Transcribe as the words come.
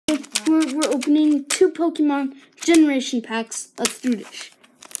we're opening 2 Pokemon generation packs. Let's do this.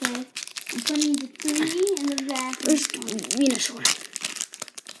 Okay. I'm putting the 3 in the back. Where's Venusaur?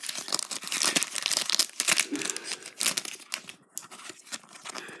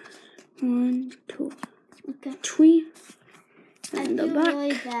 One, 2. Okay. 3. I And the feel back.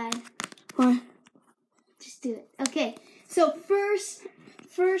 really bad. What? Just do it. Okay. So first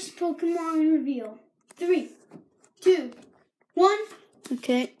Pokemon reveal. 3, 2, 1.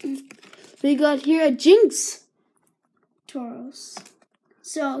 Okay. We got here a Jinx. Tauros.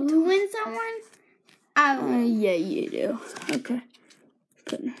 So who wins that one? I will. Yeah, you do. Okay.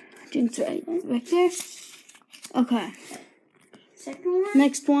 Put Jinx right back there. Okay. Second one.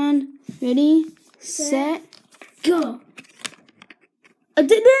 Next one. Ready, set, go. A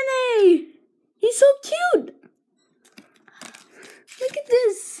Dedenne! He's so cute! Look at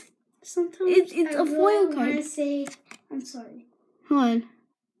this! Sometimes It's I a foil really card. want to say I'm sorry. What?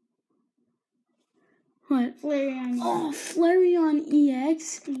 What? Flareon. Oh, Flareon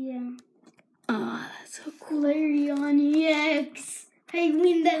EX. Yeah. Oh, that's so cool. Flareon EX. I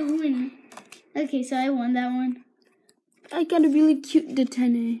win that one. Okay, so I won that one. I got a really cute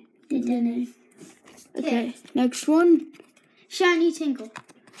Dedenne. Okay, next one. Shiny Tinkle.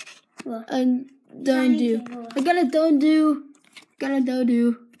 Look. Dodu. I got a Dodu.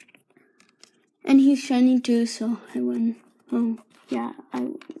 And he's shiny too, so I win. Oh, yeah,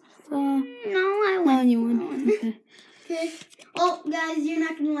 No, I won. No, you won. Okay. Okay. Oh, guys, you're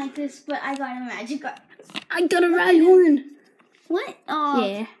not gonna like this, but I got a magic card. I got a Rhyhorn. What?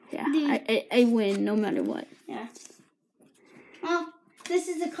 Oh. Yeah. I win no matter what. Yeah. Well, this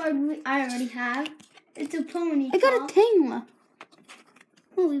is a card I already have. It's a pony. I got a Tangela.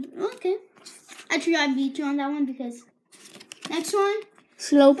 Oh, okay. Actually, I beat you on that one because next one.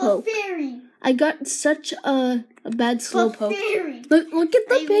 Slowpoke. Fairy. I got such a bad Slowpoke. Fairy. Look at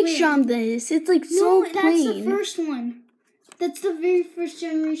the picture on this. It's like so plain. That's the first one. That's the very first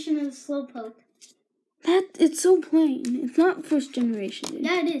generation of the Slowpoke. It's so plain. It's not first generation.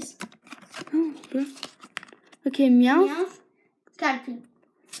 Yeah, it is. Oh, bro. Okay, Meowth. Meowth. Caterpie.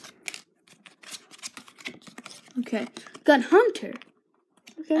 Okay, got Hunter.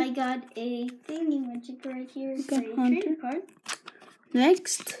 Okay. I got a thingy magic right here. Got It's a Hunter. trainer card.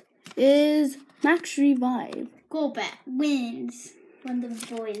 Next is Max Revive. Golbat wins for the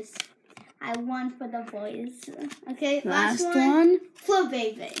boys. I won for the boys. Okay, last one.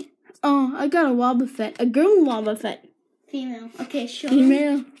 Flowbebe. Oh, I got a Wobbuffet. A girl Wobbuffet. Female. Okay, show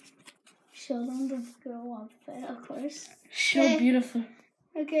Female. them. Show them the girl Wobbuffet, of course. So Okay. beautiful.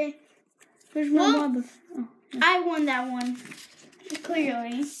 Okay. Where's my Well, Wobbuffet? Oh, yeah. I won that one.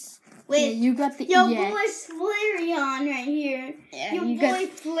 Clearly. Wait. Yeah, you got the Yo, EX. boy Flareon right here. Yeah, Your you boy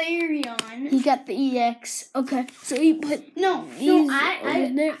Flareon. He got the EX. Okay, so he put No, these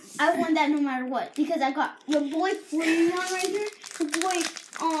I there. won that no matter what because I got your boy Flareon right here. Your boy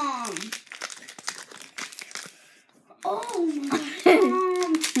oh my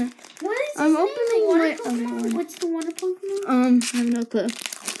what is I'm his name? opening Water my Pokemon? other one. What's the water Pokemon? I have no clue.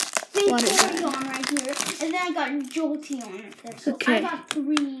 Water Flareon right here, and then I got Jolteon right there. So Okay. I got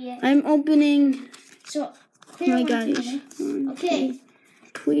 3. I'm opening So my guys. Okay.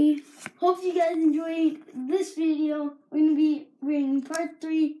 Twee. Hope you guys enjoyed this video. We're going to be bringing part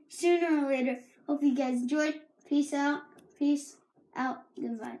 3 sooner or later. Hope you guys enjoyed. Peace out. Peace out.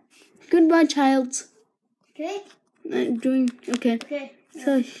 Goodbye. Goodbye, childs. Okay? I'm doing okay. Okay.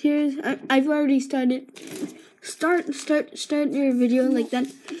 So here's I've already started. Start your video like that.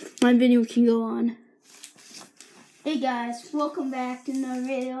 My video can go on. Hey guys, welcome back to another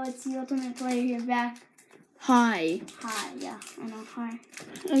video. It's the Ultimate Player here back. Hi. Hi, yeah, I know, hi.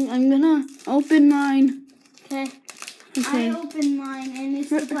 I'm gonna open mine. Okay. Okay. I opened mine and it's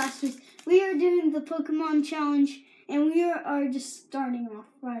the blasters. We are doing the Pokemon challenge and we are just starting off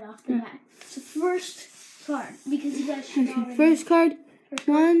right off the bat. So first card, because you guys should already First card.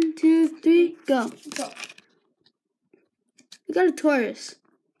 1, 2, 3, go. go. I got a Taurus.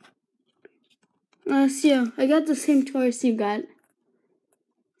 So I got the same Taurus you got.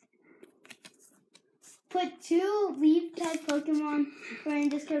 Put 2 leaf type Pokemon for in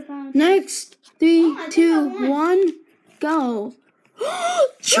discard pile. Next, 3, I 2, think I won. 1, go.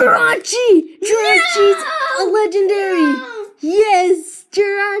 Jirachi! Jirachi's a legendary. Yes,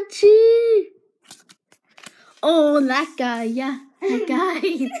 Jirachi. Oh, that guy, yeah. That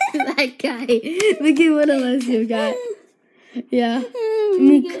guy. That guy. Look at what else you got. Yeah.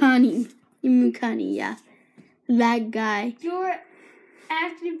 Mukani, yeah. That guy. Your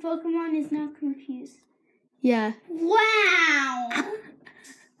active Pokemon is now confused. Yeah. Wow!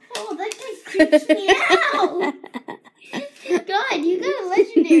 Oh, that guy creeps me out! God, you got a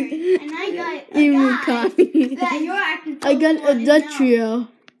legendary, and I got a Even guy copy. that you're active. I got a Pokemon Dutch is now. trio.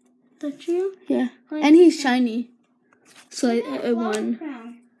 Dutch trio? Yeah. And he's shiny. So I won.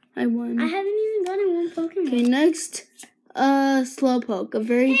 Crown. I won. I haven't even gotten one Pokemon. Okay, next, Slowpoke. A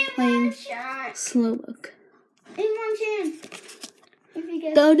very plain Shot. Slowpoke. Hitmonchan. If you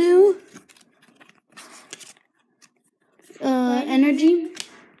guys Dodo. Energy.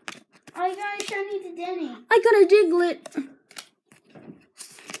 I got a shiny to Denny. I got a Diglett.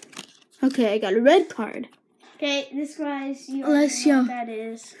 Okay, I got a red card. Okay, this guy's you Let's know go. what that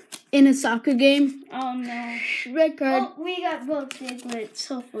is. In a soccer game. Oh no. Red card. Oh, we got both Diglets,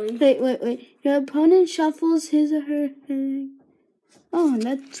 hopefully. Wait. Your opponent shuffles his or her. Oh,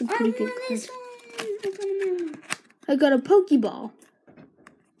 that's a pretty good card. This one. I got a Pokeball.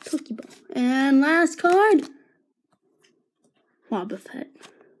 And last card. Wobbuffet.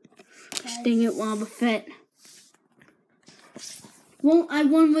 Dang it, Wobbuffet. Well, I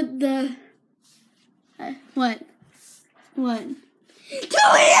won with the... what? 2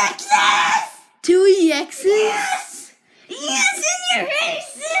 EXs! 2 EXs? Yes! Yes,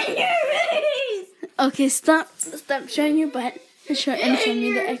 in your face! Okay, stop showing your butt and show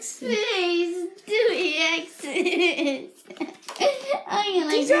me the X's. Face, 2 EXs. I'm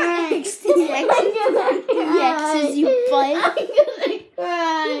gonna These are cry. X, the X's, you butt. I'm gonna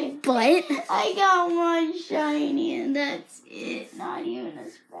cry. Butt? I got one shiny and that's it. Not even a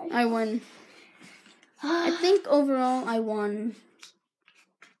special. I won. I think overall I won.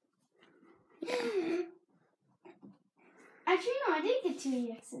 Yeah. Actually, no, I did get 2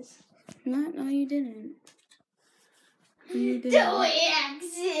 EXs. No, you didn't. You 2 didn't.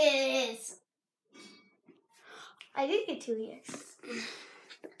 EXs! I did get 2 EXs.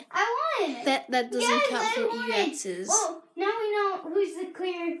 I won! That doesn't Yes, count I for won. EXs. Well, now we know who's the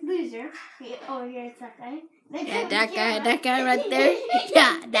clear loser. Oh, yeah, it's that guy. Yeah, that guy right there.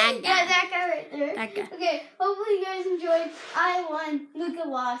 Yeah, that guy. Yeah, that guy right there. That guy. Okay, hopefully you guys enjoyed. I won. Luca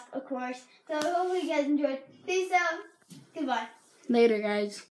lost, of course. So hopefully you guys enjoyed. Peace out. Goodbye. Later, guys.